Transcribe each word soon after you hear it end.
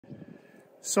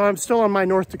So I'm still on my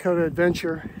North Dakota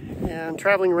adventure and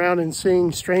traveling around and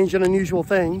seeing strange and unusual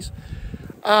things.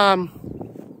 I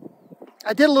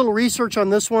did a little research on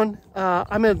this one.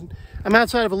 I'm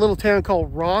outside of a little town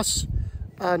called Ross,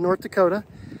 North Dakota,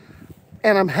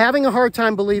 and I'm having a hard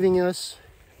time believing this,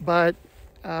 but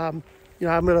I'm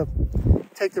gonna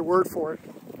take their word for it.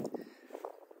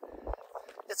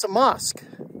 It's a mosque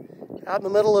out in the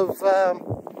middle of the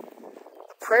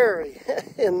prairie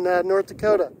in North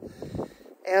Dakota.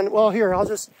 And well, here, I'll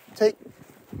just take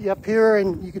you up here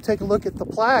and you can take a look at the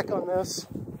plaque on this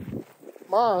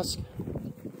mosque.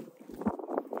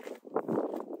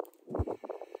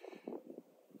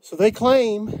 So they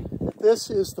claim that this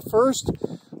is the first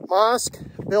mosque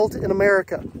built in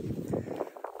America.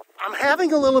 I'm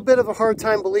having a little bit of a hard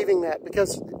time believing that,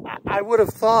 because I would have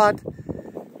thought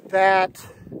that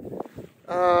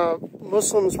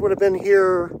Muslims would have been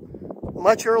here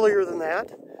much earlier than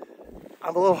that.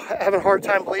 I'm having a hard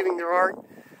time believing there aren't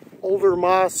older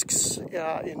mosques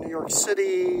in New York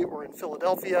City or in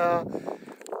Philadelphia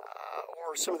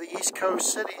or some of the East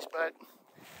Coast cities, but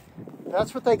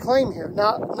that's what they claim here.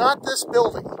 Now, not this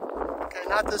building, okay,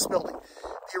 not this building.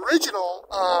 The original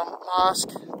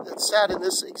mosque that sat in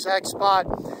this exact spot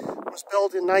was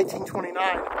built in 1929.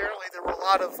 Apparently there were a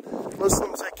lot of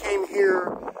Muslims that came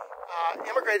here,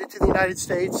 immigrated to the United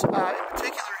States, in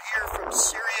particular here from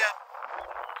Syria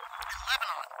and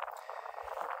Lebanon.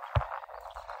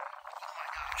 Oh my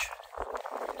gosh,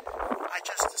 I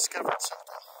just discovered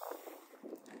something.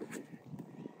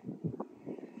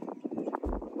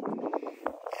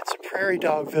 It's a prairie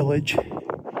dog village.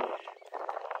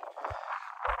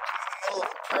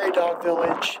 Prairie dog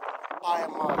village by a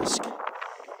mosque, and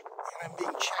I'm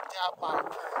being checked out by a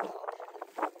prairie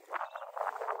dog,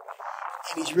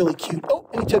 and he's really cute. Oh,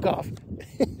 and he took off.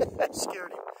 That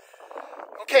scared him.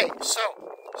 Okay, so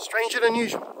strange and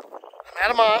unusual. I'm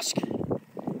at a mosque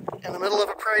in the middle of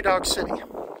a prairie dog city.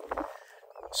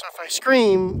 So if I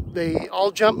scream, they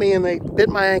all jump me and they bit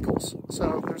my ankles.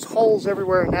 So there's holes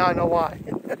everywhere, and now I know why.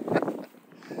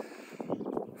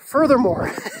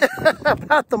 Furthermore,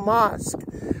 about the mosque,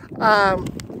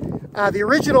 the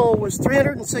original was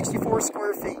 364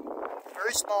 square feet,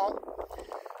 very small.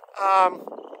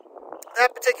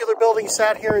 That particular building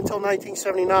sat here until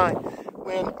 1979,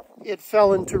 when it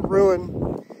fell into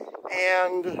ruin,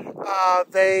 and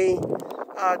they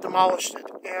demolished it.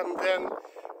 And then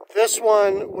this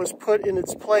one was put in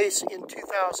its place in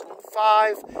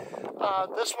 2005.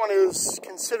 This one is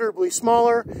considerably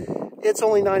smaller. It's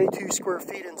only 92 square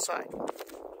feet inside.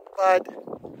 But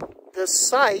this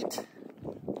site,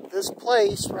 this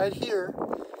place right here,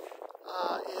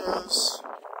 is,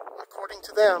 according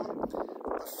to them,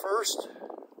 the first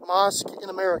mosque in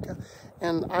America.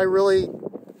 And I really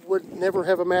would never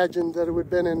have imagined that it would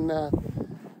have been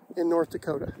in North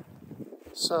Dakota.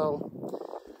 So,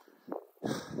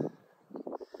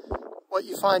 what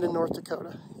you find in North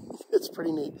Dakota, it's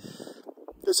pretty neat.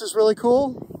 This is really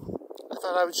cool. I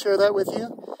thought I would share that with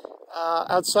you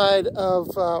outside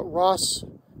of Ross,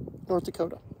 North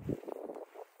Dakota.